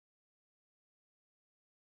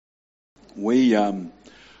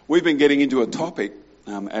We've been getting into a topic,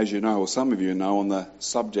 as you know, or some of you know, on the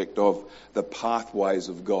subject of the pathways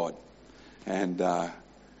of God. And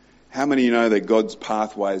how many of you know that God's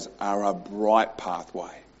pathways are a bright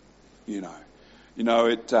pathway?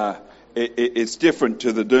 It's different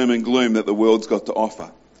to the doom and gloom that the world's got to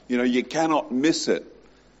offer. You cannot miss it.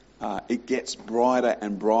 It gets brighter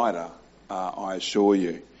and brighter, I assure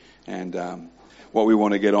you. And what we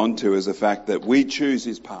want to get onto is the fact that we choose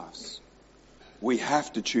His paths. We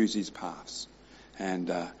have to choose His paths. And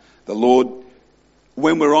the Lord,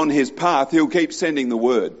 when we're on His path, He'll keep sending the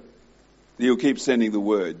word. He'll keep sending the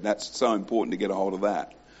word. That's so important to get a hold of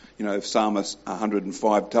that. Psalmist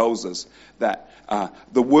 105 tells us that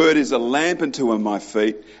the word is a lamp unto my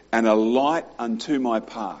feet and a light unto my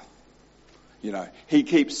path. He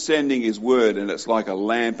keeps sending His word, and it's like a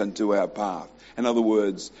lamp unto our path. In other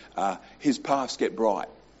words, His paths get bright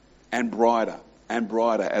and brighter and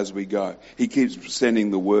brighter as we go. He keeps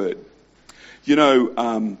sending the word.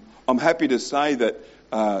 I'm happy to say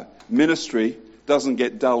that ministry doesn't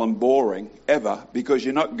get dull and boring ever, because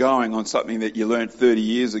you're not going on something that you learned 30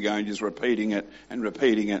 years ago and just repeating it and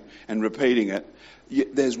repeating it and repeating it.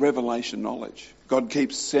 There's revelation knowledge. God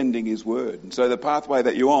keeps sending His word. And so the pathway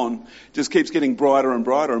that you're on just keeps getting brighter and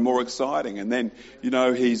brighter and more exciting. And then,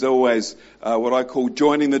 He's always what I call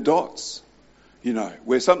joining the dots.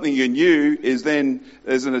 Where something you knew is then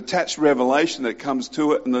there's an attached revelation that comes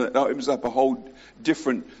to it, and it opens up a whole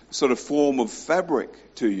different sort of form of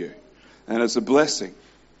fabric to you. And it's a blessing.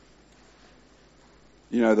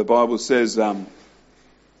 The Bible says,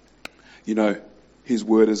 His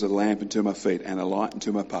word is a lamp unto my feet and a light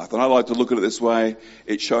unto my path. And I like to look at it this way.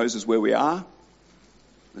 It shows us where we are.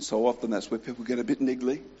 And so often that's where people get a bit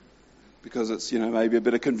niggly, because it's, maybe a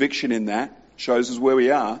bit of conviction in that. Shows us where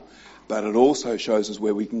we are. But it also shows us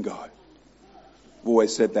where we can go. I've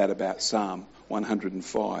always said that about Psalm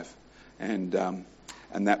 105 and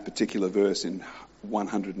that particular verse in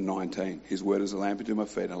 119. His word is a lamp unto my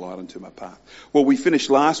feet and a light unto my path. Well, we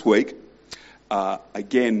finished last week,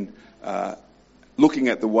 looking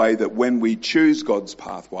at the way that when we choose God's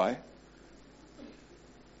pathway,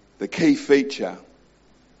 the key feature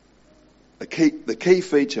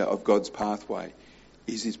of God's pathway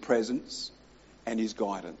is His presence and His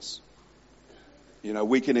guidance.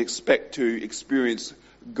 We can expect to experience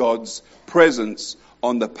God's presence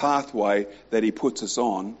on the pathway that He puts us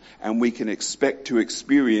on, and we can expect to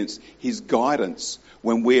experience His guidance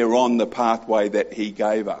when we're on the pathway that He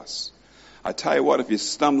gave us. I tell you what, if you're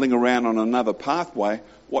stumbling around on another pathway,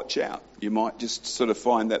 watch out. You might just sort of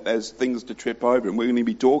find that there's things to trip over, and we're going to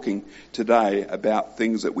be talking today about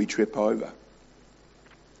things that we trip over.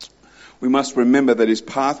 We must remember that His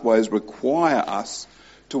pathways require us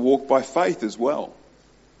to walk by faith as well,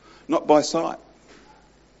 not by sight.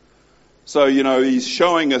 So, He's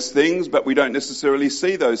showing us things, but we don't necessarily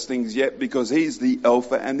see those things yet, because He's the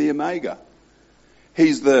Alpha and the Omega.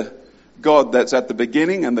 He's the God that's at the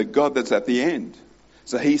beginning and the God that's at the end.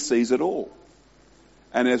 So He sees it all.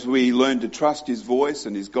 And as we learn to trust His voice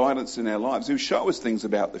and His guidance in our lives, He'll show us things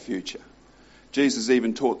about the future. Jesus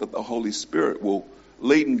even taught that the Holy Spirit will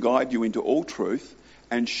lead and guide you into all truth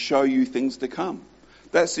and show you things to come.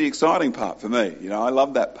 That's the exciting part for me. I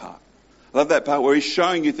love that part. I love that part where He's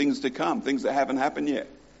showing you things to come, things that haven't happened yet.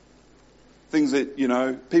 Things that,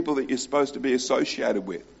 people that you're supposed to be associated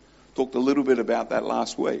with. Talked a little bit about that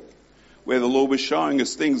last week, where the Lord was showing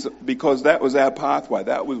us things, because that was our pathway.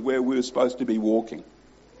 That was where we were supposed to be walking.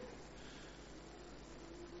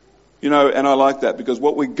 And I like that, because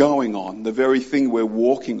what we're going on, the very thing we're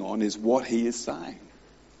walking on, is what He is saying.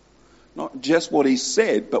 Not just what He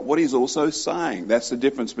said, but what He's also saying. That's the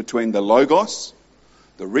difference between the Logos,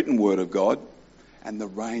 the written word of God, and the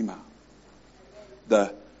Rhema,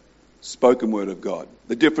 the spoken word of God.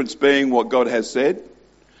 The difference being what God has said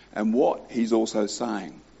and what He's also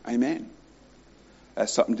saying. Amen.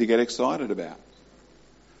 That's something to get excited about.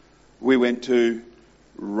 We went to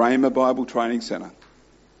Rhema Bible Training Centre,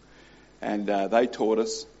 and they taught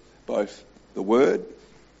us both the Word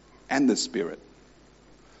and the Spirit.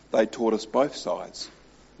 They taught us both sides.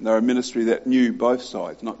 And they're a ministry that knew both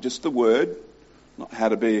sides, not just the Word, not how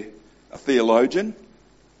to be a theologian,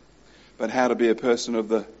 but how to be a person of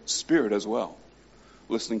the Spirit as well.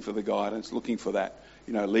 Listening for the guidance, looking for that,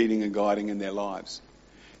 leading and guiding in their lives.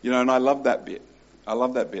 And I love that bit.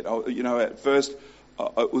 At first,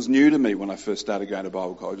 it was new to me when I first started going to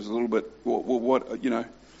Bible college. It was a little bit,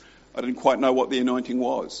 I didn't quite know what the anointing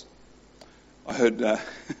was. I heard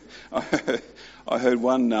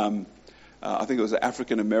one, I think it was an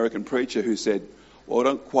African American preacher who said, "Well, I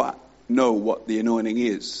don't quite know what the anointing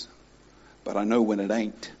is, but I know when it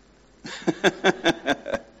ain't."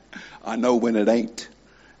 I know when it ain't.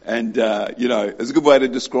 And, it's a good way to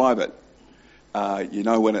describe it. You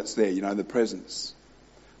know when it's there, you know the presence.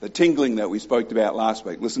 The tingling that we spoke about last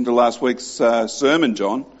week. Listen to last week's sermon,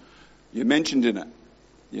 John. You mentioned in it,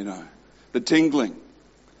 the tingling,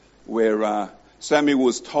 where Samuel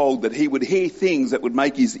was told that he would hear things that would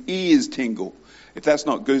make his ears tingle. If that's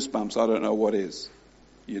not goosebumps, I don't know what is,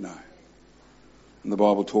 And the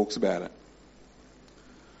Bible talks about it.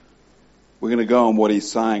 We're going to go on what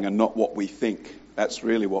he's saying and not what we think. That's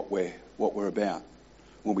really what we're about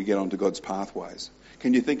when we get onto God's pathways.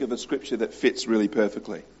 Can you think of a scripture that fits really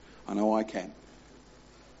perfectly? I know I can.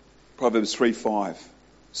 Proverbs 3, 5,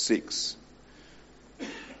 6.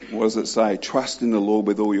 What does it say? Trust in the Lord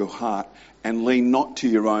with all your heart and lean not to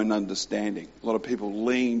your own understanding. A lot of people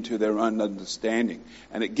lean to their own understanding,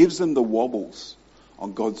 and it gives them the wobbles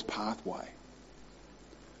on God's pathway.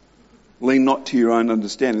 Lean not to your own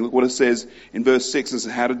understanding. Look what it says in verse 6. This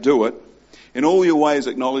is how to do it. In all your ways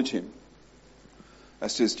acknowledge him.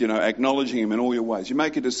 That's just, acknowledging him in all your ways. You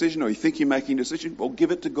make a decision or you think you're making a decision, well,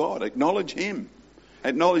 give it to God. Acknowledge him.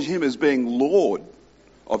 Acknowledge him as being Lord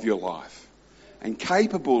of your life and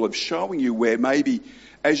capable of showing you where maybe,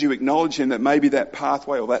 as you acknowledge him, that maybe that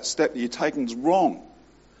pathway or that step that you're taking is wrong.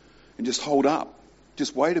 And just hold up.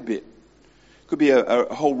 Just wait a bit. Could be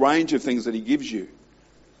a whole range of things that he gives you.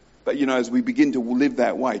 But, as we begin to live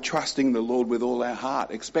that way, trusting the Lord with all our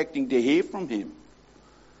heart, expecting to hear from him,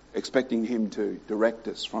 expecting him to direct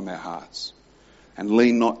us from our hearts, and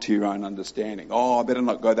lean not to your own understanding. Oh, I better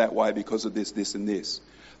not go that way because of this, this and this.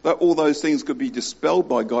 But all those things could be dispelled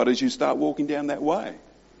by God as you start walking down that way.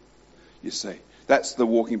 You see, that's the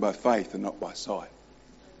walking by faith and not by sight.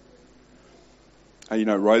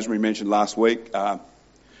 And, Rosemary mentioned last week,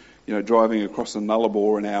 driving across the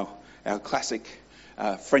Nullarbor in our classic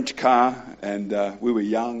French car, and we were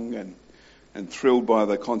young and thrilled by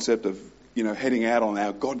the concept of, heading out on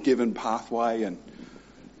our God-given pathway and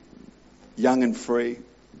young and free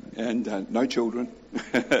and no children,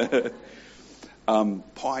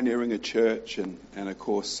 pioneering a church and of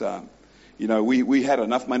course, we had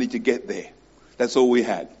enough money to get there. That's all we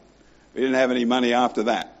had. We didn't have any money after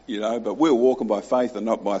that, but we were walking by faith and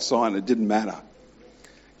not by sight, and it didn't matter.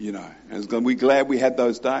 And we're glad we had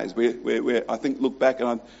those days. I think, look back, and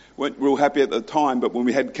I weren't real happy at the time, but when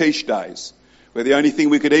we had quiche days, where the only thing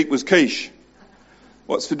we could eat was quiche.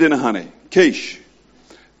 What's for dinner, honey? Quiche.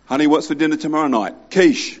 Honey, what's for dinner tomorrow night?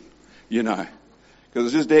 Quiche. Because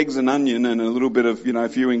it's just eggs and onion and a little bit of, a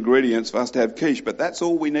few ingredients for us to have quiche. But that's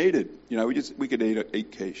all we needed. We could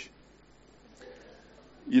eat quiche.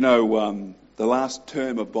 The last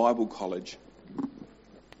term of Bible college,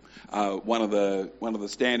 one of the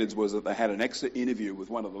standards was that they had an exit interview with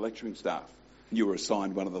one of the lecturing staff. You were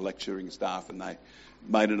assigned one of the lecturing staff, and they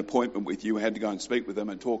made an appointment with you. You had to go and speak with them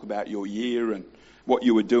and talk about your year and what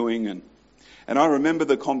you were doing. And I remember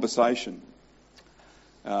the conversation.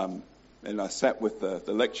 And I sat with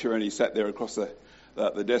the lecturer, and he sat there across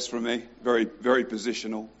the desk from me, very, very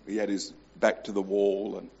positional. He had his back to the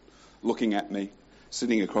wall and looking at me,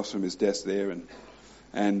 sitting across from his desk there.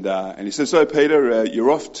 And he said, "So Peter,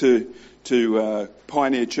 you're off to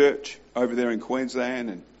Pioneer Church over there in Queensland,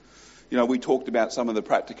 and we talked about some of the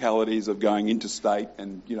practicalities of going interstate,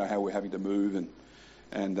 and how we're having to move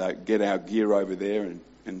and get our gear over there."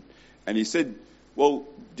 And he said, "Well,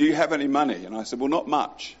 do you have any money?" And I said, "Well, not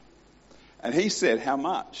much." And he said, "How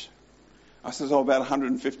much?" I said, "Oh, about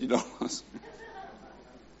 $150.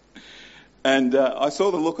 And I saw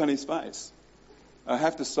the look on his face. I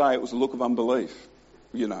have to say, it was a look of unbelief.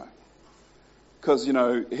 Because,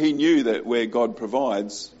 he knew that where God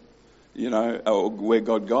provides, or where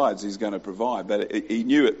God guides, he's going to provide. But he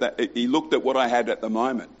knew it, that he looked at what I had at the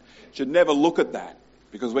moment. Should never look at that,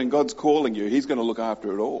 because when God's calling you, he's going to look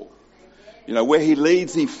after it all. Where he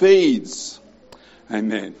leads, he feeds.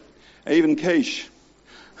 Amen. Even quiche.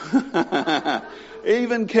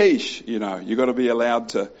 Even quiche, you've got to be allowed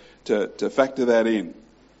to factor that in.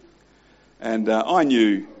 And I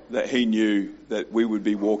knew that he knew that we would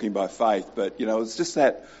be walking by faith. But, it's just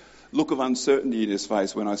that look of uncertainty in his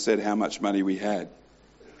face when I said how much money we had.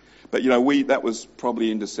 But, that was probably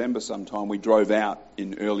in December sometime. We drove out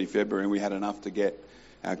in early February, and we had enough to get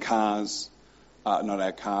our cars,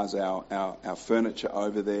 our furniture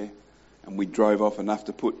over there. And we drove off enough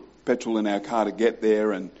to put petrol in our car to get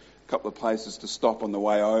there, and a couple of places to stop on the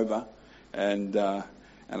way over. And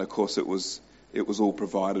of course it was all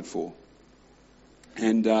provided for.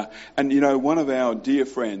 And one of our dear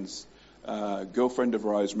friends, girlfriend of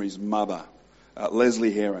Rosemary's mother,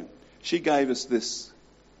 Leslie Heron, she gave us this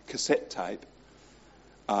cassette tape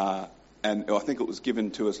And I think it was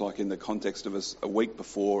given to us like in the context of us a week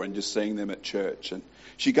before and just seeing them at church. And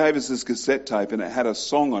she gave us this cassette tape and it had a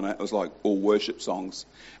song on it. It was like all worship songs.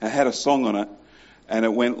 And it had a song on it and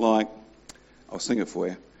it went like, I'll sing it for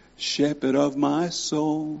you. Shepherd of my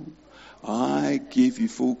soul, I give you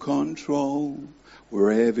full control.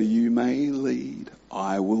 Wherever you may lead,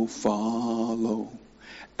 I will follow.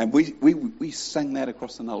 And we sang that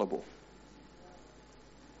across the Nullarbor.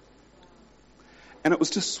 And it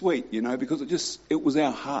was just sweet, you know, because it was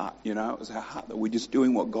our heart, you know. It was our heart that we're just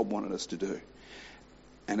doing what God wanted us to do.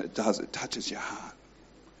 And it touches your heart.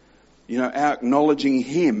 You know, our acknowledging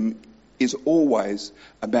Him is always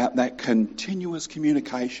about that continuous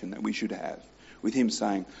communication that we should have with Him,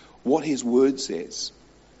 saying what His Word says.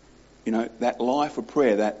 You know, that life of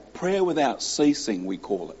prayer, that prayer without ceasing, we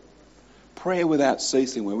call it. Prayer without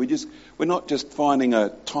ceasing, where we're not just finding a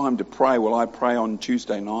time to pray. Well, I pray on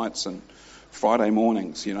Tuesday nights and Friday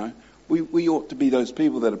mornings, you know. We ought to be those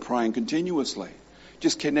people that are praying continuously,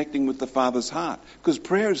 just connecting with the Father's heart. Because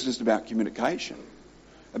prayer is just about communication,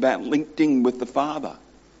 about linking with the Father.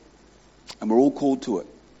 And we're all called to it.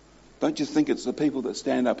 Don't just think it's the people that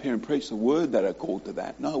stand up here and preach the word that are called to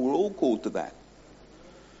that. No, we're all called to that.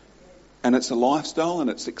 And it's a lifestyle and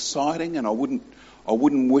it's exciting, and I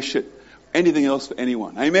wouldn't wish it anything else for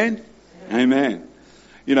anyone. Amen? Amen.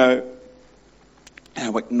 You know,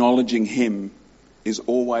 our acknowledging Him is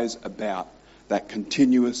always about that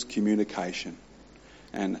continuous communication.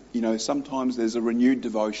 And, you know, sometimes there's a renewed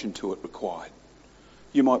devotion to it required.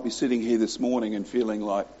 You might be sitting here this morning and feeling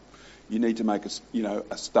like you need to make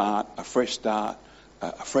a start, a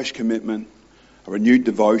fresh commitment, a renewed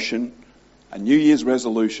devotion, a New Year's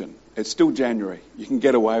resolution. It's still January. You can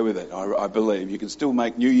get away with it, I believe. You can still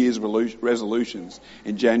make New Year's resolutions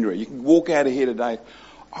in January. You can walk out of here today,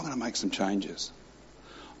 I'm going to make some changes.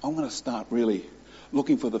 I'm going to start really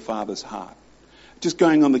looking for the Father's heart. Just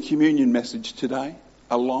going on the communion message today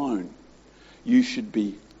alone, you should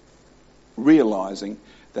be realising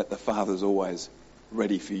that the Father's always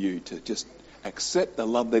ready for you to just accept the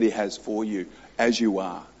love that He has for you as you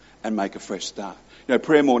are and make a fresh start. You know,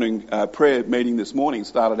 prayer meeting this morning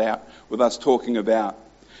started out with us talking about,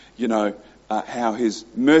 you know, how His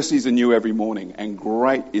mercies are new every morning and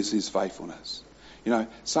great is His faithfulness. You know,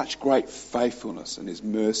 such great faithfulness and His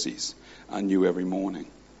mercies are new every morning.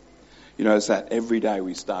 You know, it's that every day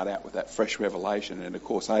we start out with that fresh revelation and, of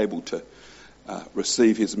course, able to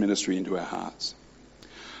receive His ministry into our hearts.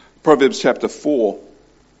 Proverbs chapter 4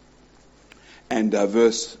 and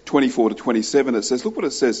verse 24 to 27, it says, look what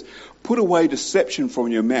it says. Put away deception from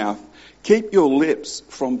your mouth. Keep your lips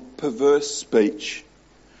from perverse speech.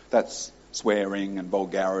 That's swearing and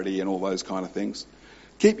vulgarity and all those kind of things.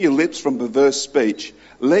 Keep your lips from perverse speech.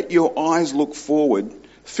 Let your eyes look forward.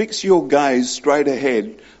 Fix your gaze straight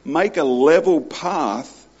ahead. Make a level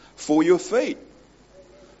path for your feet.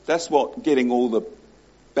 That's what getting all the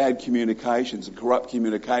bad communications and corrupt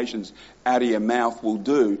communications out of your mouth will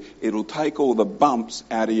do. It'll take all the bumps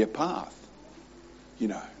out of your path. You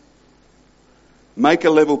know. Make a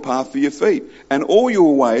level path for your feet. And all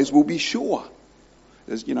your ways will be sure.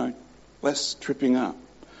 There's, you know, less tripping up.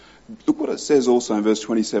 Look what it says also in verse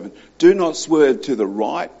 27. Do not swerve to the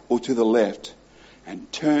right or to the left, and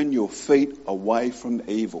turn your feet away from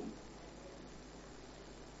evil.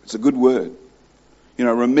 It's a good word. You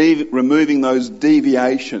know, removing those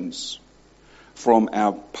deviations from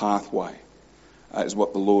our pathway is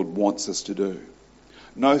what the Lord wants us to do.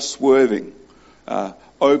 No swerving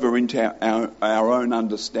over into our own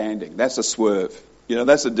understanding. That's a swerve. You know,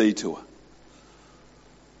 that's a detour.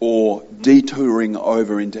 Or detouring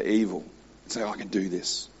over into evil. Say, I can do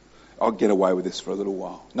this. I'll get away with this for a little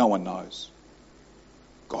while. No one knows.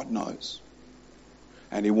 God knows.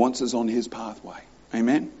 And He wants us on His pathway.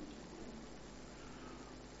 Amen?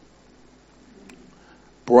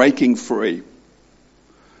 Breaking free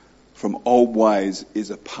from old ways is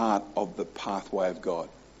a part of the pathway of God.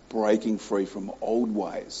 Breaking free from old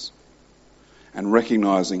ways. And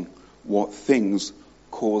recognising what things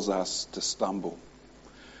cause us to stumble.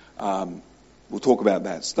 We'll talk about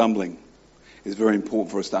that. Stumbling is very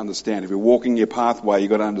important for us to understand. If you're walking your pathway,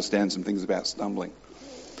 you've got to understand some things about stumbling.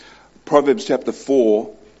 Proverbs chapter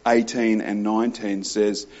 4, 18 and 19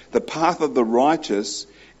 says, the path of the righteous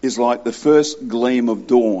is like the first gleam of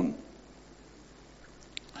dawn,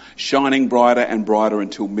 shining brighter and brighter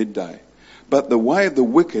until midday. But the way of the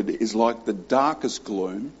wicked is like the darkest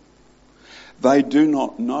gloom. They do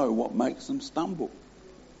not know what makes them stumble.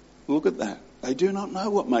 Look at that. They do not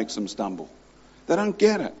know what makes them stumble. They don't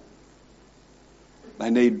get it.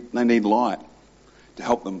 They need light to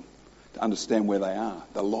help them to understand where they are.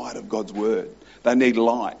 The light of God's word. They need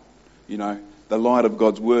light, the light of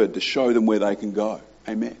God's word to show them where they can go.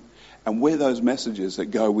 Amen. And we're those messages that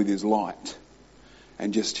go with his light.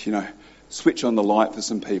 And just, switch on the light for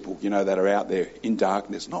some people, that are out there in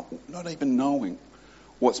darkness, not even knowing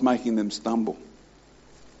what's making them stumble.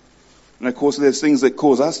 And of course, there's things that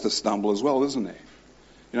cause us to stumble as well, isn't there?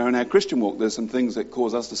 In our Christian walk, there's some things that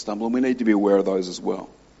cause us to stumble, and we need to be aware of those as well.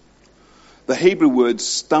 The Hebrew word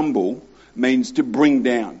stumble means to bring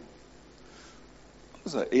down.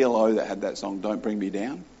 Was it ELO that had that song, Don't Bring Me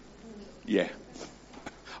Down? Yeah.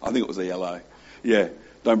 I think it was ELO. Yeah,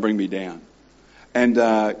 Don't Bring Me Down. And,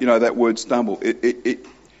 that word stumble,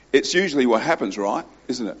 it's usually what happens, right?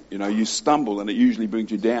 Isn't it? You stumble and it usually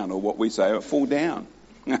brings you down, or what we say, fall down.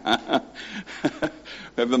 We have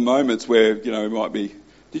the moments where, it might be,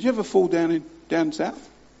 did you ever fall down south?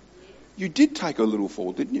 You did take a little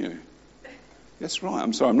fall, didn't you? That's right.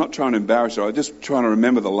 I'm sorry, I'm not trying to embarrass her. I'm just trying to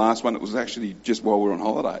remember the last one. It was actually just while we were on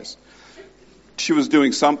holidays. She was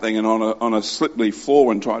doing something and on a slippery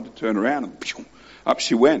floor and tried to turn around and up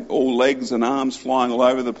she went, all legs and arms flying all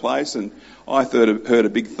over the place, and I heard a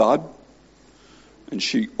big thud. And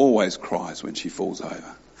she always cries when she falls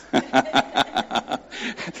over. And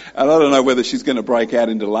I don't know whether she's going to break out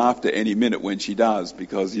into laughter any minute when she does,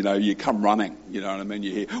 because, you come running, you know what I mean?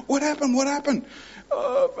 You hear, what happened? What happened?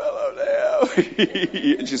 Oh, I fell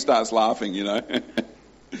down. And she starts laughing,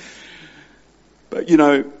 But,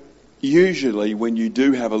 usually when you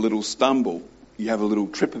do have a little stumble, you have a little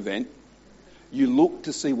trip event, you look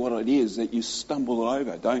to see what it is that you stumble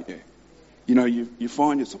over, don't you? You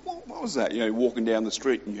find yourself, what was that? Walking down the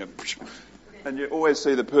street and you always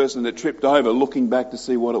see the person that tripped over looking back to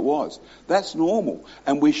see what it was. That's normal.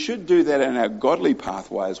 And we should do that in our godly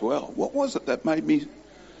pathway as well. What was it that made me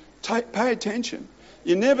pay attention?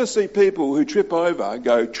 You never see people who trip over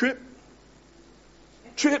go, trip.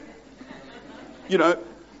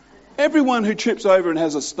 Everyone who trips over and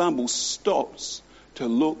has a stumble stops to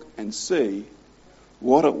look and see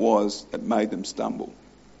what it was that made them stumble.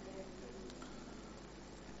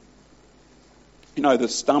 The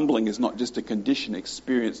stumbling is not just a condition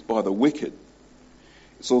experienced by the wicked.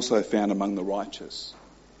 It's also found among the righteous.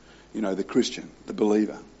 The Christian, the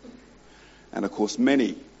believer. And of course,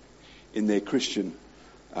 many in their Christian,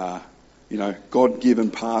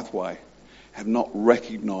 God-given pathway have not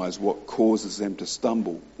recognised what causes them to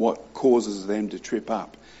stumble, what causes them to trip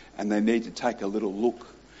up. And they need to take a little look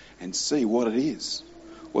and see what it is.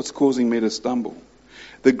 What's causing me to stumble?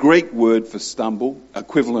 The Greek word for stumble,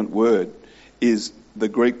 equivalent word, is the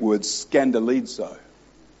Greek word scandalizo.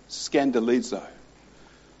 Scandalizo.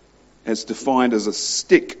 It's defined as a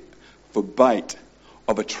stick for bait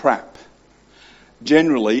of a trap.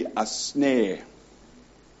 Generally a snare,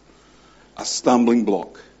 a stumbling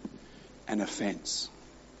block, an offence.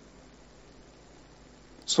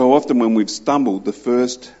 So often when we've stumbled, the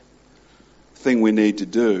first thing we need to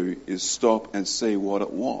do is stop and see what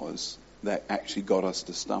it was that actually got us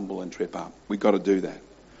to stumble and trip up. We've got to do that.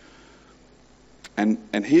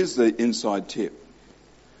 And here's the inside tip.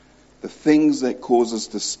 The things that cause us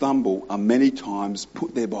to stumble are many times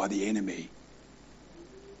put there by the enemy.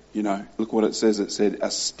 Look what it says. It said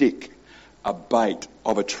a stick, a bait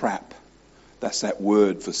of a trap. That's that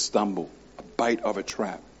word for stumble. A bait of a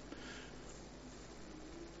trap.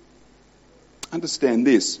 Understand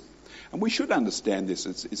this. And we should understand this.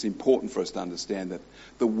 It's important for us to understand that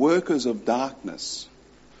the workers of darkness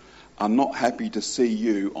are not happy to see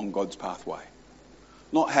you on God's pathway.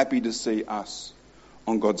 Not happy to see us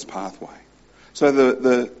on God's pathway. So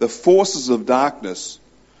the forces of darkness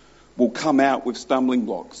will come out with stumbling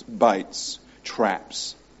blocks, baits,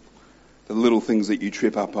 traps, the little things that you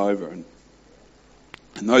trip up over. And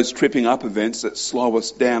those tripping up events that slow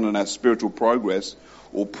us down in our spiritual progress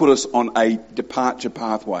or put us on a departure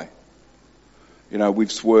pathway.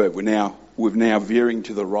 We've swerved. We're now veering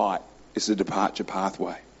to the right. It's a departure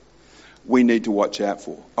pathway. We need to watch out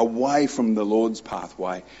for. Away from the Lord's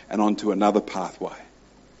pathway and onto another pathway.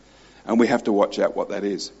 And we have to watch out what that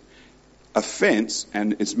is. Offence,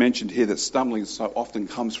 and it's mentioned here that stumbling so often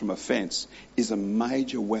comes from offence, is a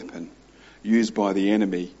major weapon used by the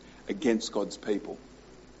enemy against God's people.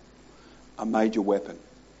 A major weapon.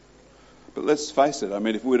 But let's face it,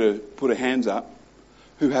 if we were to put our hands up,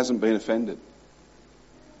 who hasn't been offended?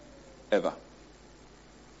 Ever.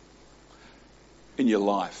 In your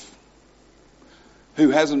life. Who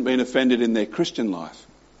hasn't been offended in their Christian life?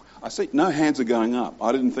 I see no hands are going up.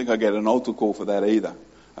 I didn't think I'd get an altar call for that either.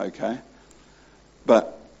 Okay?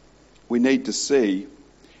 But we need to see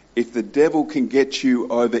if the devil can get you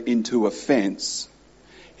over into offence,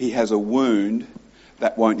 he has a wound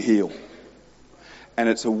that won't heal. And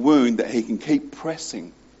it's a wound that he can keep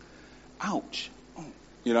pressing ouch.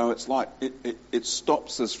 You know, it's like it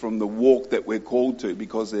stops us from the walk that we're called to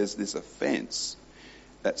because there's this offence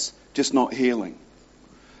that's just not healing.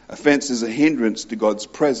 Offence is a hindrance to God's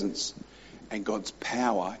presence and God's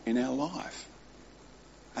power in our life.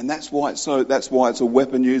 And that's why it's a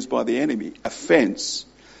weapon used by the enemy. Offence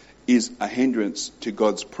is a hindrance to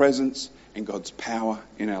God's presence and God's power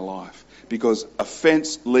in our life. Because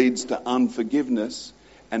offence leads to unforgiveness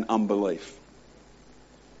and unbelief.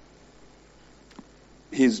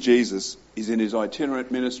 Here's Jesus. He's in his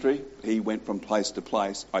itinerant ministry. He went from place to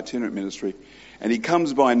place, itinerant ministry. And he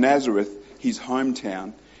comes by Nazareth, his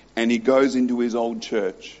hometown, and he goes into his old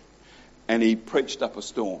church. And he preached up a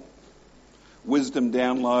storm. Wisdom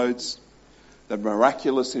downloads, the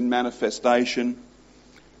miraculous in manifestation.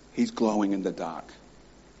 He's glowing in the dark.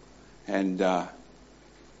 And,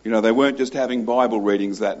 they weren't just having Bible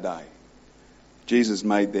readings that day. Jesus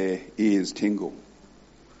made their ears tingle.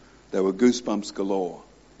 There were goosebumps galore,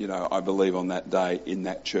 I believe, on that day in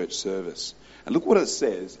that church service. And look what it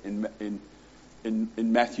says in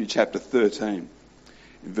Matthew chapter 13.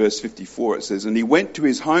 In verse 54 it says, "And he went to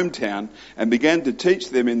his hometown and began to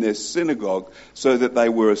teach them in their synagogue, so that they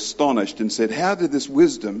were astonished and said, 'How did this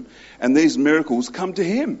wisdom and these miracles come to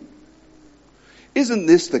him? Isn't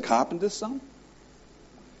this the carpenter's son?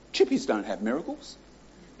 Chippies don't have miracles.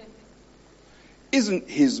 Isn't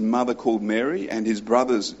his mother called Mary and his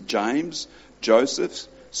brothers James, Joseph,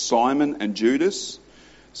 Simon and Judas?'"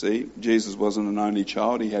 See, Jesus wasn't an only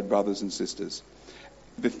child. He had brothers and sisters.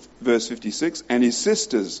 Verse 56, "And his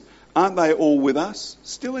sisters, aren't they all with us?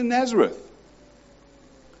 Still in Nazareth."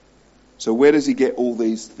 So where does he get all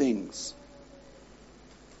these things?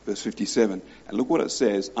 Verse 57, and look what it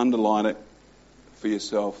says. Underline it for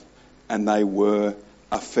yourself. "And they were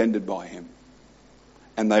offended by him."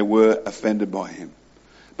 And they were offended by him.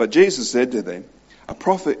 But Jesus said to them, "A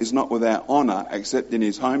prophet is not without honour except in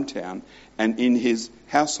his hometown and in his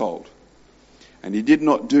household." And he did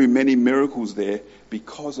not do many miracles there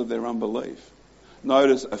because of their unbelief.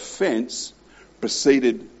 Notice, offence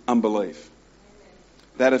preceded unbelief.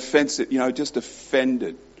 That offence, just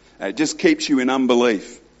offended. It just keeps you in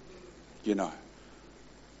unbelief,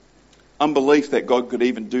 Unbelief that God could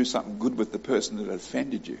even do something good with the person that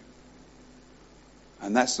offended you.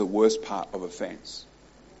 And that's the worst part of offence.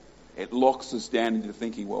 It locks us down into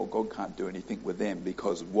thinking, well, God can't do anything with them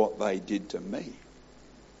because of what they did to me.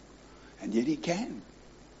 And yet he can.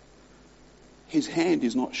 His hand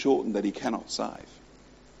is not shortened that he cannot save.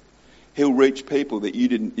 He'll reach people that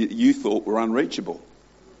you thought were unreachable.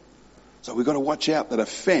 So we've got to watch out that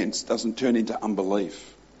offence doesn't turn into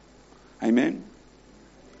unbelief. Amen?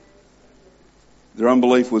 Their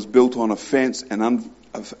unbelief was built on offence, and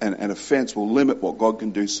offence will limit what God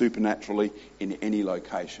can do supernaturally in any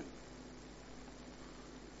location.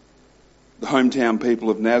 The hometown people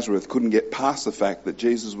of Nazareth couldn't get past the fact that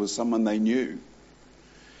Jesus was someone they knew.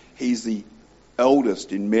 He's the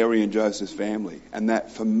eldest in Mary and Joseph's family, and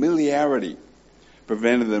that familiarity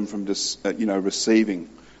prevented them from receiving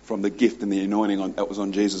from the gift and the anointing that was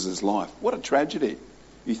on Jesus' life. What a tragedy.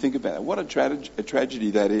 You think about it. What a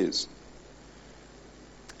tragedy that is.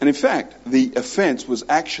 And in fact, the offence was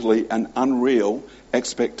actually an unreal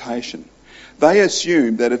expectation. They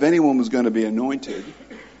assumed that if anyone was going to be anointed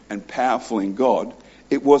and powerful in God,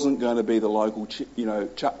 it wasn't going to be the local,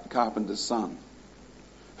 carpenter's son,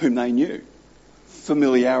 whom they knew.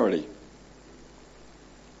 Familiarity.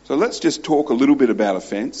 So let's just talk a little bit about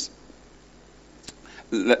offence.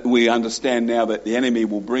 We understand now that the enemy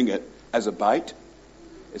will bring it as a bait.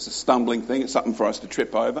 It's a stumbling thing. It's something for us to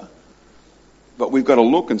trip over. But we've got to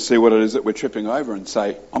look and see what it is that we're tripping over and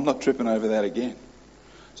say, I'm not tripping over that again.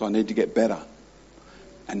 So I need to get better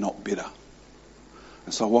and not bitter.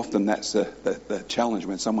 And so often that's the challenge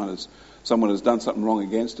when someone has done something wrong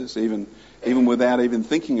against us, even without even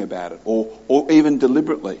thinking about it, or even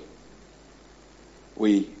deliberately.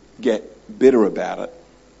 We get bitter about it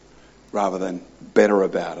rather than better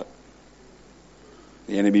about it.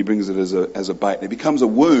 The enemy brings it as a bait. It becomes a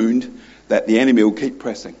wound that the enemy will keep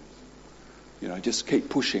pressing. Just keep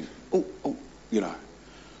pushing. And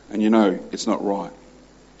it's not right.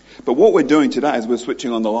 But what we're doing today is we're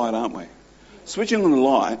switching on the light, aren't we? Switching on the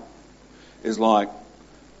light is like,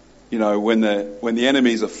 when the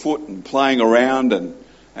enemy's afoot and playing around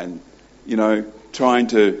and trying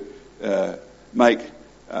to make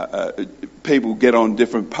people get on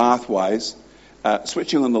different pathways.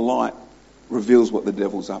 Switching on the light reveals what the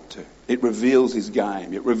devil's up to. It reveals his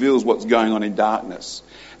game. It reveals what's going on in darkness.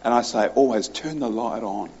 And I say, always turn the light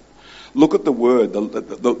on. Look at the Word.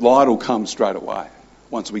 The light will come straight away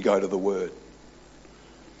once we go to the Word.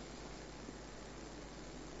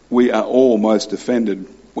 we are all most offended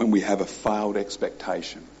when we have a failed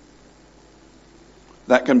expectation.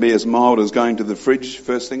 That can be as mild as going to the fridge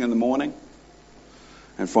first thing in the morning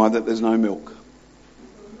and find that there's no milk.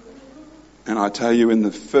 And I tell you, in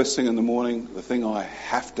the first thing in the morning, the thing I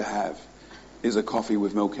have to have is a coffee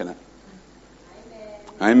with milk in it.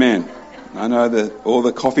 Amen. I know that all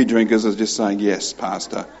the coffee drinkers are just saying, yes,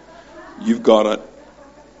 Pastor, you've got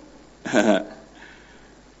it.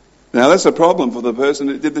 Now, that's a problem for the person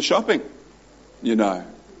that did the shopping, you know.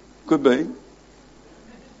 Could be.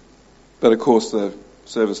 But, of course, the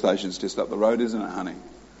service station's just up the road, isn't it, honey?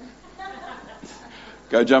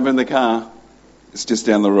 Go jump in the car. It's just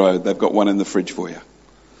down the road. They've got one in the fridge for you.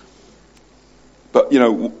 But, you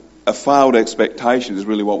know, a failed expectation is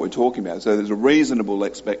really what we're talking about. So there's a reasonable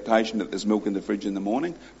expectation that there's milk in the fridge in the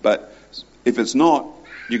morning. But if it's not,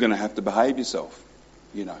 you're going to have to behave yourself,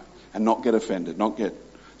 you know, and not get offended,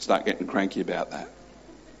 start getting cranky about that.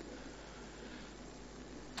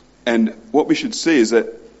 And what we should see is that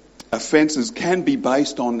offences can be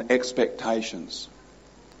based on expectations.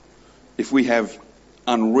 If we have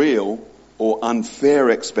unreal or unfair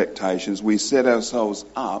expectations, we set ourselves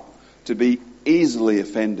up to be easily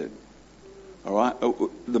offended. All right?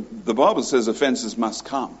 The Bible says offences must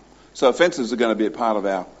come. So offences are going to be a part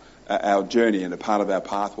of our journey and a part of our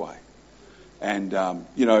pathway. And,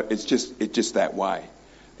 you know, it's just that way.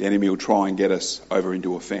 The enemy will try and get us over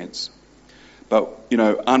into offence. But, you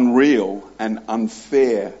know, unreal and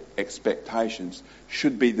unfair expectations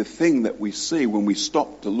should be the thing that we see when we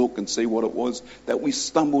stop to look and see what it was that we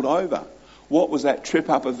stumbled over. What was that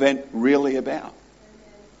trip-up event really about?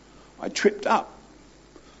 I tripped up.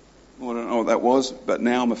 Well, I don't know what that was, but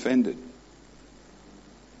now I'm offended.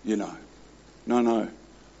 You know. No.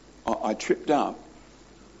 I tripped up.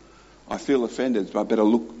 I feel offended, but I better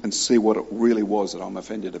look and see what it really was that I'm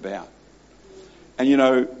offended about. And, you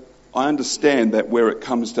know, I understand that where it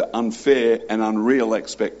comes to unfair and unreal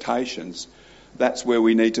expectations, that's where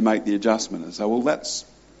we need to make the adjustment and say, well,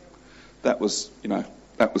 that was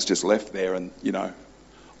just left there, and, you know,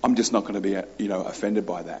 I'm just not going to be, offended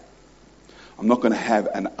by that. I'm not going to have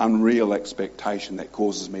an unreal expectation that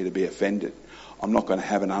causes me to be offended. I'm not going to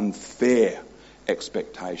have an unfair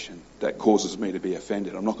expectation that causes me to be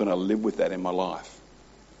offended. I'm not going to live with that in my life.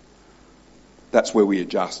 That's where we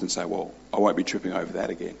adjust and say, well, I won't be tripping over that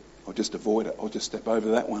again. I'll just avoid it. I'll just step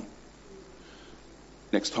over that one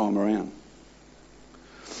next time around.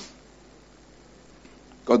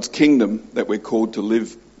 God's kingdom that we're called to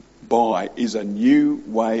live by is a new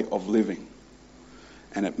way of living.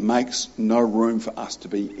 And it makes no room for us to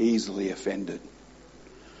be easily offended.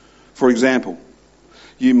 For example,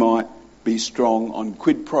 you might be strong on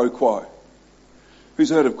quid pro quo.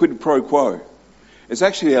 Who's heard of quid pro quo? It's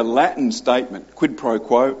actually a Latin statement, quid pro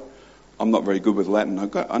quo. I'm not very good with Latin.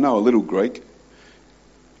 I know a little Greek.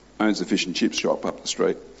 Owns a fish and chip shop up the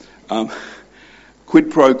street.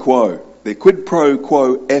 Quid pro quo. The quid pro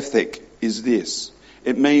quo ethic is this.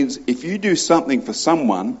 It means if you do something for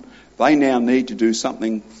someone, they now need to do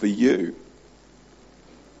something for you.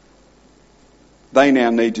 They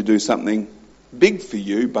now need to do something big for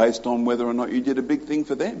you based on whether or not you did a big thing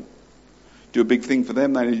for them. Do a big thing for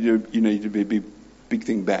them, you need to be a big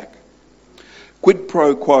thing back. Quid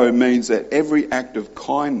pro quo means that every act of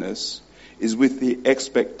kindness is with the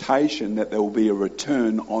expectation that there will be a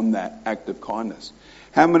return on that act of kindness.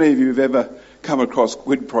 How many of you have ever come across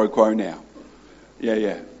quid pro quo now?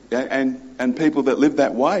 Yeah. And people that live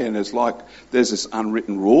that way, and it's like there's this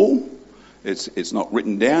unwritten rule. It's not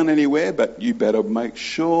written down anywhere, but you better make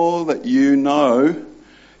sure that you know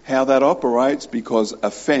how that operates, because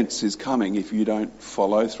offence is coming if you don't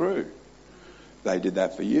follow through. They did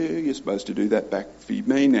that for you, you're supposed to do that back for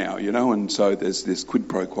me now, you know, and so there's this quid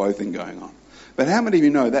pro quo thing going on. But how many of you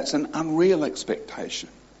know that's an unreal expectation?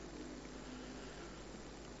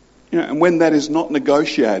 You know, and when that is not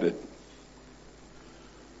negotiated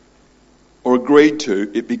or agreed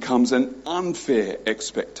to, it becomes an unfair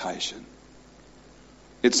expectation.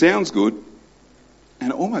 It sounds good,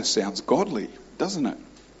 and it almost sounds godly, doesn't it?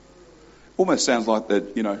 Almost sounds like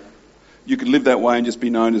that, you know, you could live that way and just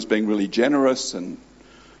be known as being really generous and,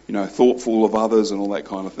 you know, thoughtful of others and all that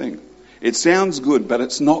kind of thing. It sounds good, but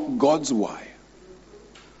it's not God's way.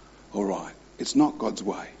 All right, it's not God's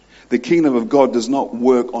way. The kingdom of God does not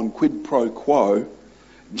work on quid pro quo.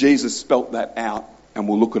 Jesus spelt that out, and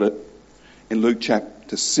we'll look at it in Luke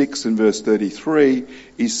chapter 6 and verse 33.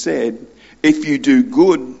 He said, if you do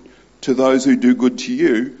good to those who do good to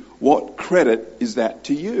you, what credit is that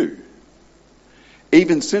to you?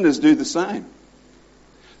 Even sinners do the same.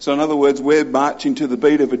 So in other words, we're marching to the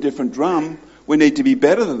beat of a different drum. We need to be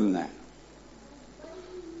better than that.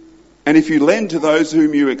 And if you lend to those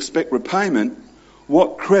whom you expect repayment,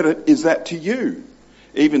 what credit is that to you?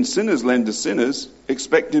 Even sinners lend to sinners,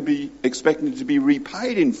 expecting to be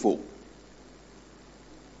repaid in full.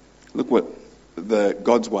 Look what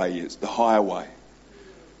God's way is, the higher way.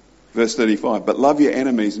 Verse 35, but love your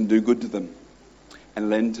enemies and do good to them and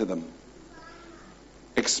lend to them,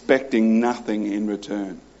 expecting nothing in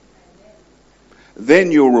return.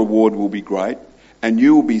 Then your reward will be great, and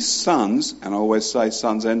you will be sons, and I always say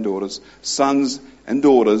sons and daughters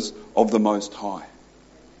of the Most High.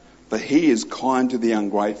 For he is kind to the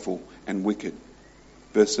ungrateful and wicked.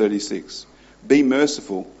 Verse 36, be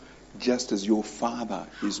merciful just as your Father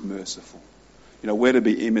is merciful. You know, we're to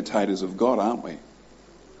be imitators of God, aren't we?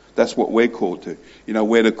 That's what we're called to. You know,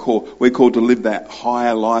 we're called to live that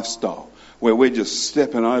higher lifestyle where we're just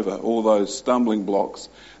stepping over all those stumbling blocks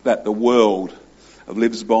that the world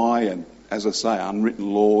lives by, and, as I say, unwritten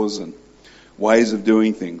laws and ways of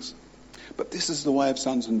doing things. But this is the way of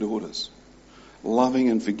sons and daughters, loving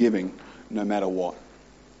and forgiving no matter what.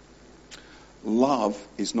 Love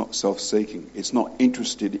is not self-seeking. It's not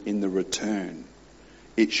interested in the return.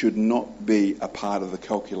 It should not be a part of the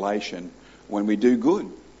calculation when we do good.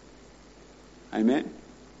 Amen.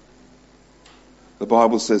 The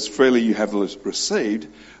Bible says, freely you have received,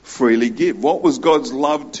 freely give. What was God's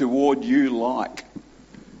love toward you like?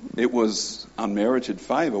 It was unmerited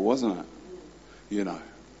favour, wasn't it? You know.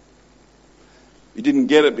 You didn't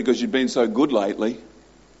get it because you'd been so good lately.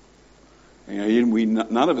 You know,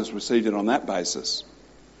 none of us received it on that basis.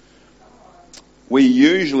 We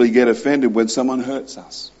usually get offended when someone hurts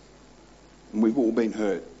us. And we've all been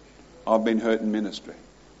hurt. I've been hurt in ministry.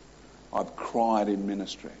 I've cried in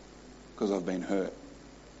ministry because I've been hurt.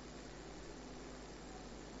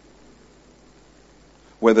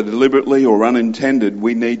 Whether deliberately or unintended,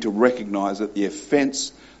 we need to recognise that the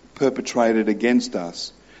offence perpetrated against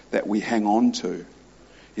us that we hang on to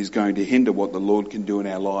is going to hinder what the Lord can do in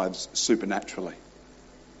our lives supernaturally.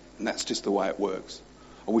 And that's just the way it works.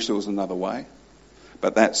 I wish there was another way,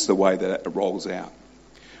 but that's the way that it rolls out.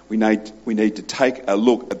 We need to take a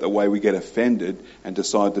look at the way we get offended and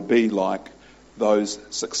decide to be like those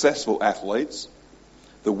successful athletes,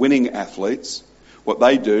 the winning athletes. What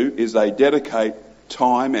they do is they dedicate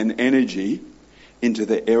time and energy into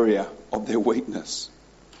the area of their weakness.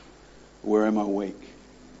 Where am I weak?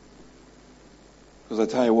 Because I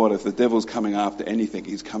tell you what, if the devil's coming after anything,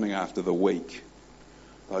 he's coming after the weak.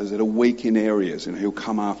 Those that are weak in areas, and he'll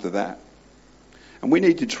come after that. And we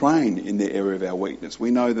need to train in the area of our weakness.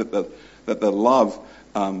 We know that the love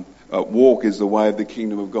walk is the way of the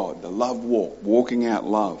kingdom of God. The love walk, walking out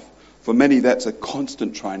love. For many, that's a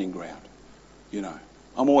constant training ground. You know,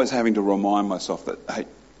 I'm always having to remind myself that, hey,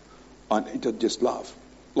 I need to just love.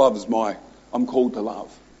 Love is I'm called to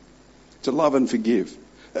love. To love and forgive.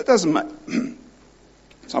 That doesn't make,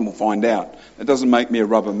 some will find out, it doesn't make me a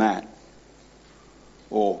rubber mat.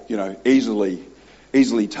 Or, you know, easily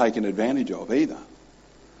taken advantage of either.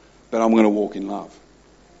 But I'm going to walk in love.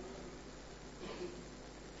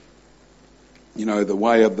 You know, the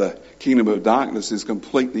way of the kingdom of darkness is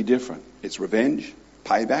completely different. It's revenge,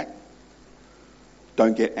 payback.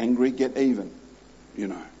 Don't get angry, get even. You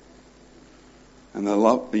know. And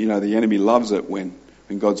the enemy loves it when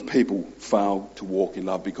God's people fail to walk in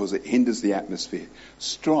love because it hinders the atmosphere.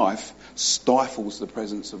 Strife stifles the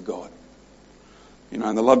presence of God. You know,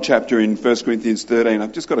 in the love chapter in 1 Corinthians 13,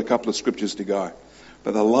 I've just got a couple of scriptures to go.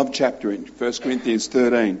 But the love chapter in 1 Corinthians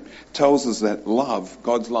 13 tells us that love,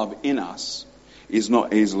 God's love in us, is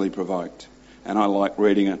not easily provoked. And I like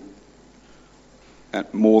reading it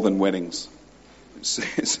at more than weddings. It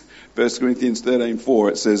says, 1 Corinthians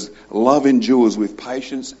 13:4, it says, love endures with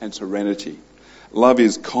patience and serenity. Love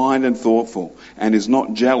is kind and thoughtful and is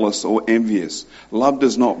not jealous or envious. Love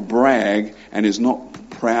does not brag and is not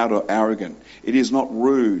proud or arrogant. It is not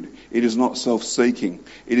rude. It is not self-seeking.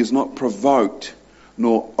 It is not provoked,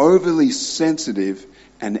 nor overly sensitive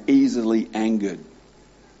and easily angered.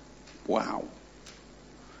 Wow.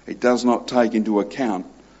 It does not take into account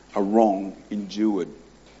a wrong endured.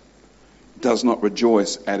 It does not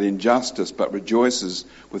rejoice at injustice, but rejoices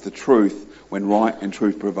with the truth when right and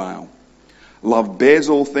truth prevail. Love bears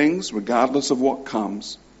all things, regardless of what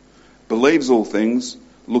comes, believes all things,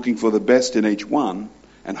 looking for the best in each one,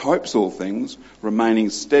 and hopes all things,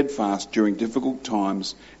 remaining steadfast during difficult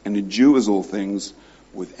times, and endures all things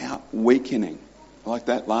without weakening. I like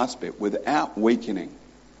that last bit, without weakening.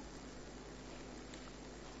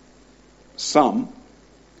 Some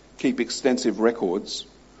keep extensive records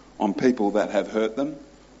on people that have hurt them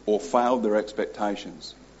or failed their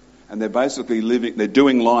expectations. And they're basically they're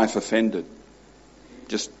doing life offended.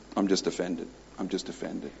 I'm just offended. I'm just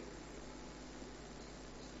offended.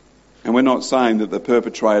 And we're not saying that the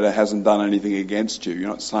perpetrator hasn't done anything against you. You're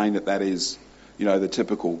not saying that that is, the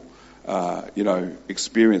typical,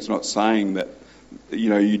 experience. Not saying that,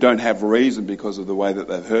 you don't have reason because of the way that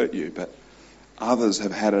they've hurt you. But others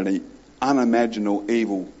have had an unimaginable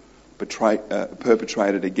evil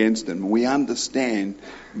perpetrated against them. We understand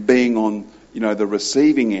being on, the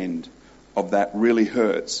receiving end of that really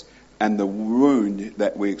hurts. And the wound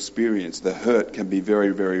that we experience, the hurt, can be very,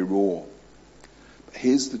 very raw. But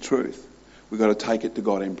here's the truth. We've got to take it to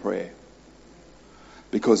God in prayer.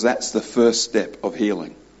 Because that's the first step of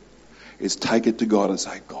healing. Is take it to God and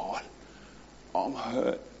say, God, I'm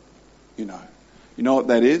hurt. You know what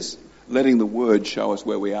that is? Letting the Word show us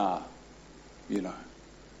where we are.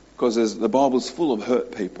 Because the Bible's full of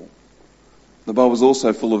hurt people. The Bible's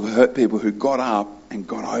also full of hurt people who got up and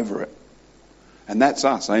got over it. And that's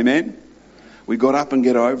us, amen? We got up and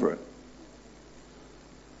get over it.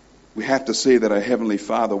 We have to see that our Heavenly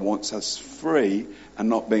Father wants us free and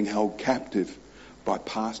not being held captive by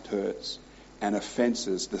past hurts and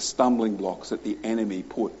offences, the stumbling blocks that the enemy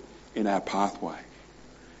put in our pathway.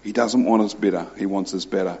 He doesn't want us bitter. He wants us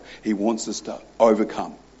better. He wants us to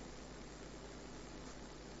overcome.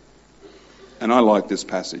 And I like this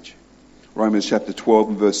passage. Romans chapter 12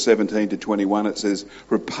 and verse 17 to 21, it says,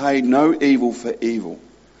 repay no evil for evil.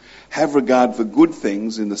 Have regard for good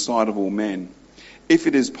things in the sight of all men. If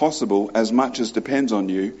it is possible, as much as depends on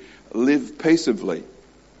you, live peaceably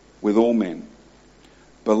with all men.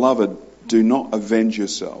 Beloved, do not avenge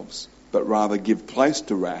yourselves, but rather give place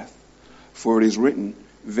to wrath. For it is written,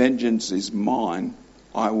 vengeance is mine,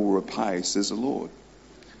 I will repay, says the Lord.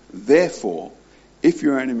 Therefore, if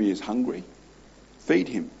your enemy is hungry, feed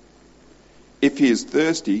him. If he is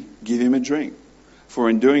thirsty, give him a drink.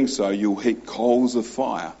 For in doing so, you'll heap coals of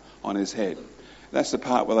fire on his head. That's the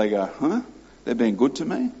part where they go, huh? They're being good to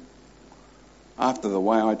me? After the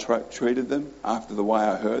way I treated them, after the way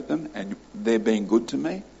I hurt them, and they're being good to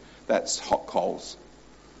me? That's hot coals,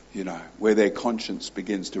 where their conscience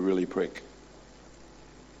begins to really prick.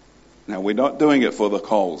 Now, we're not doing it for the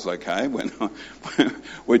coals, okay?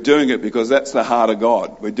 We're doing it because that's the heart of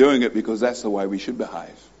God. We're doing it because that's the way we should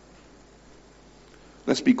behave.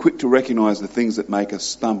 Let's be quick to recognise the things that make us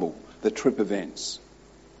stumble, the trip events.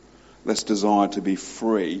 Let's desire to be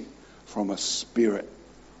free from a spirit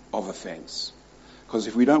of offence. Because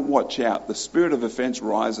if we don't watch out, the spirit of offence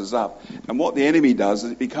rises up. And what the enemy does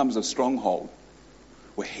is it becomes a stronghold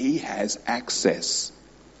where he has access.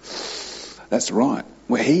 That's right.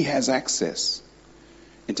 Where he has access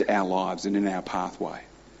into our lives and in our pathway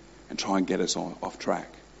and try and get us off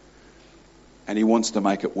track. And he wants to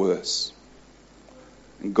make it worse.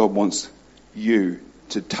 And God wants you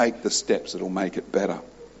to take the steps that will make it better.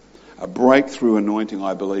 A breakthrough anointing,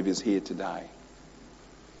 I believe, is here today.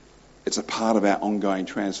 It's a part of our ongoing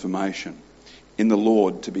transformation in the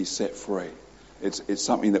Lord to be set free. It's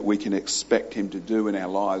something that we can expect him to do in our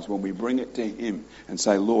lives when we bring it to him and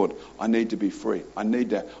say, Lord, I need to be free. I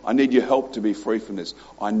need your help to be free from this.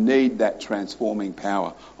 I need that transforming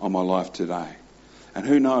power on my life today. And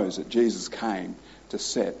who knows that Jesus came to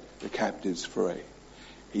set the captives free.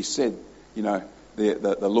 He said,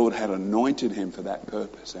 the Lord had anointed him for that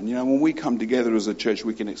purpose. And, when we come together as a church,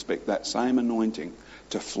 we can expect that same anointing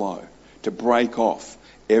to flow, to break off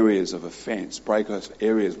areas of offence, break off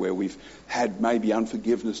areas where we've had maybe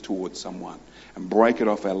unforgiveness towards someone, and break it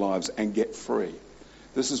off our lives and get free.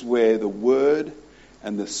 This is where the Word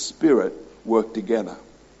and the Spirit work together.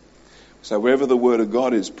 So wherever the Word of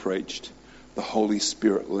God is preached, the Holy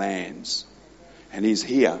Spirit lands. And he's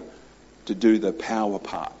here to do the power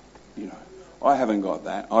part. I haven't got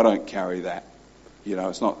that. I don't carry that.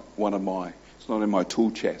 It's not it's not in my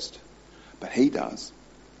tool chest. But he does.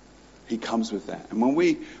 He comes with that. And when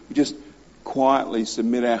we just quietly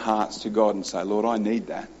submit our hearts to God and say, Lord, I need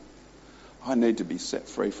that. I need to be set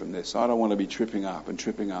free from this. I don't want to be tripping up and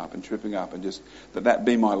tripping up and tripping up and just that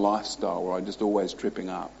be my lifestyle where I'm just always tripping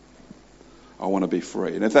up. I want to be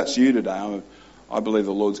free. And if that's you today, I believe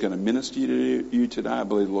the Lord's going to minister to you today. I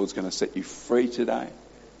believe the Lord's going to set you free today.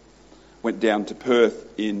 Went down to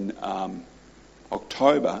Perth in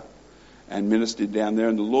October and ministered down there.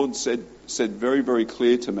 And the Lord said very, very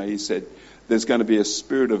clear to me, he said, there's going to be a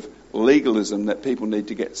spirit of legalism that people need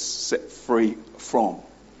to get set free from.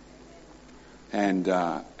 And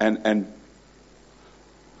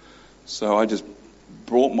so I just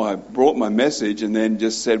brought my message and then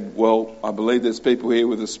just said, well, I believe there's people here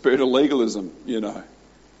with a spirit of legalism,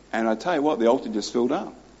 And I tell you what, the altar just filled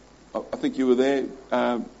up. I think you were there,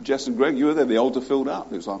 Jess and Greg, you were there, the altar filled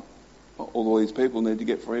up. It was like, all these people need to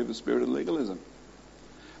get free of the spirit of legalism.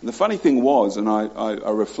 And the funny thing was, and I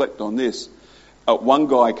reflect on this, one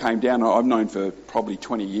guy came down, I've known for probably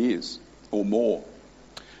 20 years or more.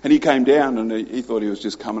 And he came down and he thought he was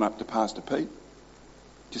just coming up to Pastor Pete,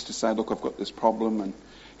 just to say, look, I've got this problem. And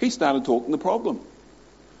he started talking the problem.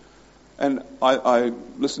 And I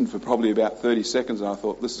listened for probably about 30 seconds and I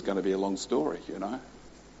thought, this is going to be a long story,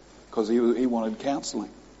 because he wanted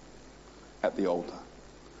counselling at the altar.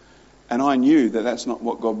 And I knew that that's not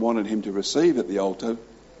what God wanted him to receive at the altar,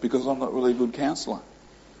 because I'm not really a good counsellor.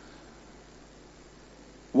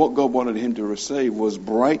 What God wanted him to receive was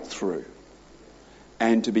breakthrough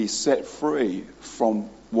and to be set free from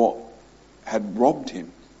what had robbed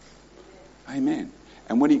him. Amen.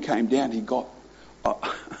 And when he came down, he got...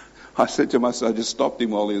 I said to myself, I just stopped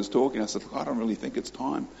him while he was talking. I said, I don't really think it's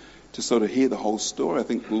time to sort of hear the whole story. I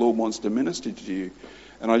think the Lord wants to minister to you.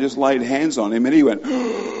 And I just laid hands on him and he went...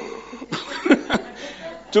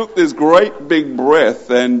 took this great big breath,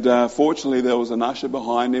 and fortunately there was an usher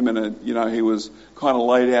behind him, and he was kind of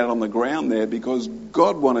laid out on the ground there because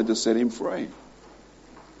God wanted to set him free.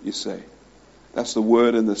 You see, that's the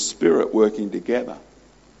Word and the Spirit working together,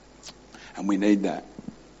 and we need that.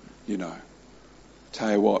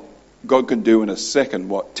 Tell you what, God can do in a second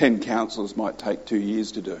what 10 counsellors might take 2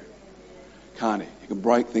 years to do, can't He? He can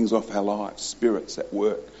break things off our lives, spirits at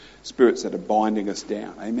work, spirits that are binding us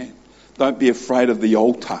down. Amen. Don't be afraid of the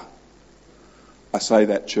altar. I say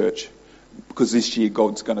that, church, because this year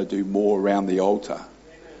God's going to do more around the altar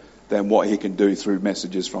than what He can do through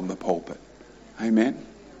messages from the pulpit. Amen.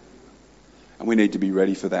 And we need to be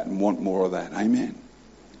ready for that and want more of that. Amen.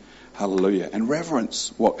 Hallelujah. And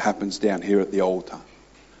reverence what happens down here at the altar.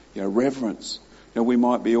 Reverence. We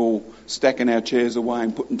might be all stacking our chairs away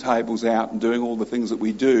and putting tables out and doing all the things that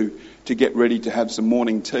we do to get ready to have some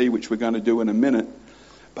morning tea, which we're going to do in a minute.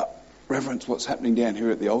 Reverence what's happening down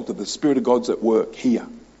here at the altar. The Spirit of God's at work here,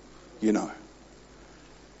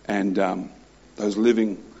 and those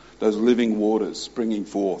living waters springing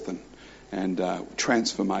forth and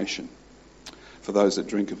transformation for those that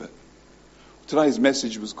drink of it. Today's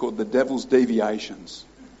message was called "The Devil's Deviations."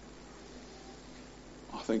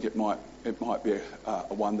 I think it might be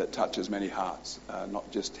a one that touches many hearts,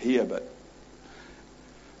 not just here, but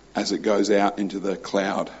as it goes out into the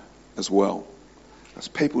cloud as well. Because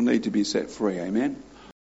people need to be set free, amen?